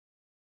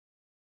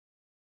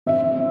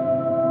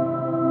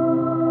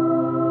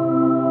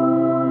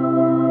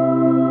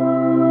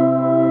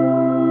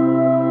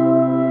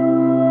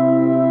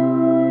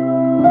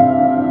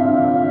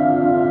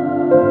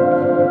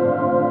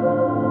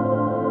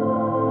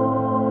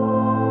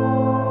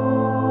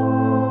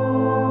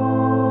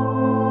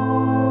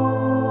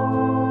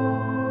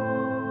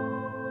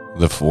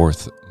The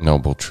fourth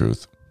noble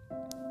truth,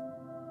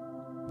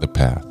 the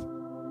path.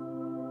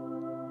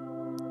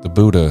 The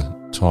Buddha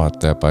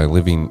taught that by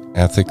living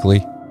ethically,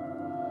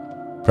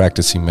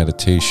 practicing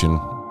meditation,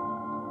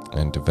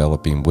 and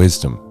developing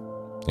wisdom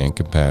and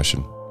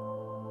compassion,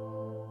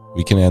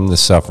 we can end the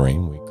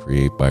suffering we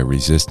create by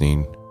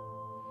resisting,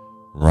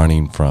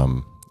 running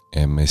from,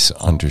 and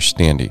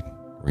misunderstanding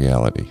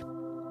reality.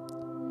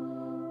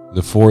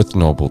 The fourth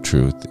noble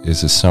truth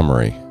is a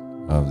summary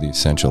of the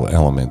essential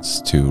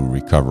elements to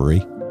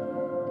recovery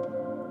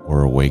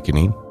or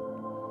awakening,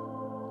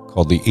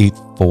 called the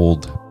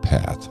Eightfold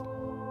Path.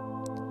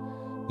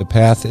 The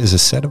path is a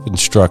set of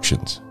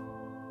instructions,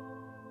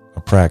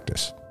 a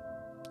practice,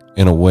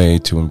 and a way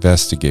to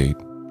investigate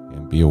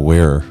and be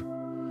aware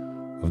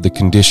of the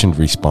conditioned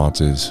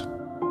responses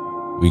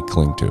we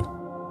cling to.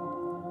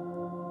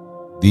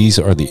 These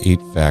are the 8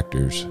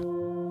 factors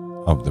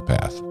of the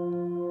path.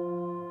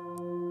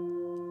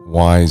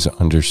 Wise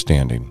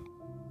understanding,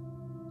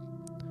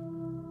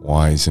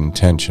 wise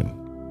intention,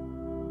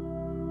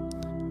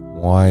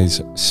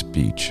 wise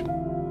speech,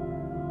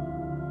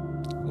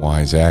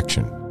 wise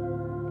action,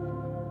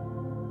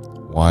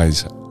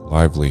 wise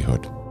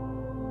livelihood,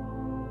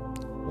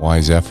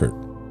 wise effort,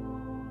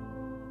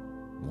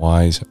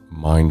 wise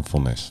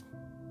mindfulness,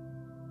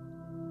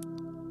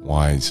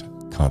 wise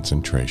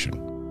concentration.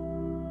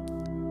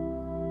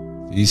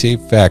 These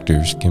 8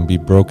 factors can be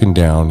broken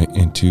down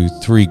into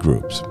 3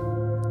 groups.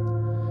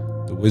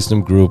 The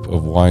wisdom group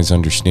of wise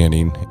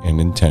understanding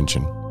and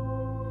intention,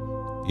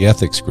 the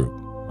ethics group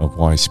of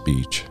wise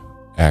speech,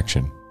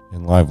 action,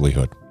 and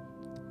livelihood,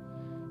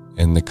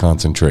 and the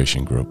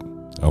concentration group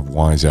of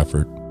wise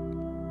effort,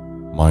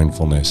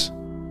 mindfulness,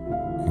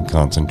 and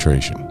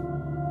concentration.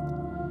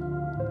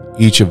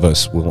 Each of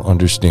us will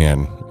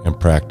understand and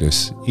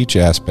practice each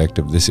aspect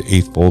of this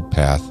eightfold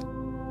path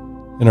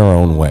in our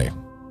own way.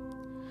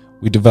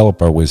 We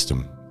develop our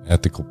wisdom,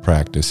 ethical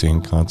practice,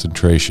 and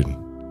concentration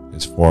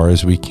as far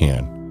as we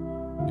can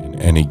in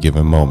any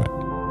given moment.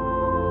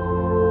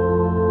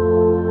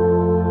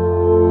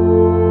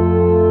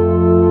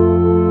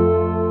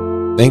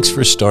 Thanks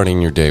for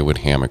starting your day with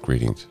hammock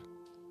readings,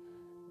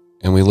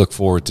 and we look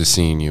forward to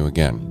seeing you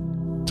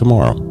again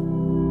tomorrow.